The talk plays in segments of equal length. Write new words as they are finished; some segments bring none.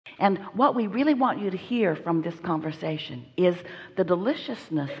And what we really want you to hear from this conversation is the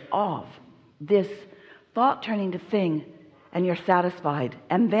deliciousness of this thought turning to thing, and you're satisfied.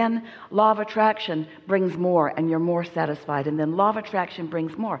 And then law of attraction brings more, and you're more satisfied. And then law of attraction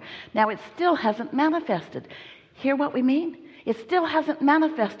brings more. Now it still hasn't manifested. Hear what we mean? It still hasn't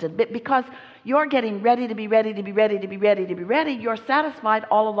manifested, but because you're getting ready to be ready to be ready to be ready to be ready, you're satisfied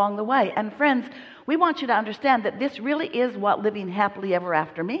all along the way. And friends, we want you to understand that this really is what living happily ever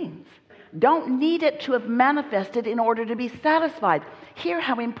after means. Don't need it to have manifested in order to be satisfied. Hear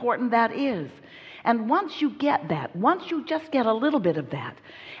how important that is. And once you get that, once you just get a little bit of that,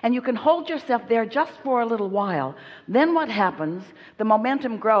 and you can hold yourself there just for a little while, then what happens? The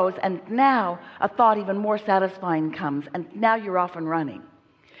momentum grows, and now a thought even more satisfying comes, and now you're off and running.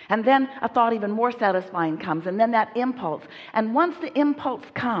 And then a thought even more satisfying comes, and then that impulse. And once the impulse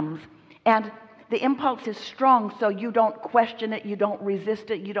comes, and the impulse is strong, so you don't question it, you don't resist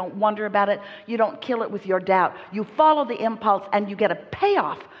it, you don't wonder about it, you don't kill it with your doubt. You follow the impulse, and you get a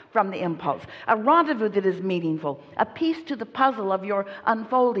payoff from the impulse, a rendezvous that is meaningful, a piece to the puzzle of your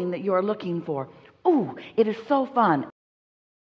unfolding that you're looking for. Ooh, it is so fun.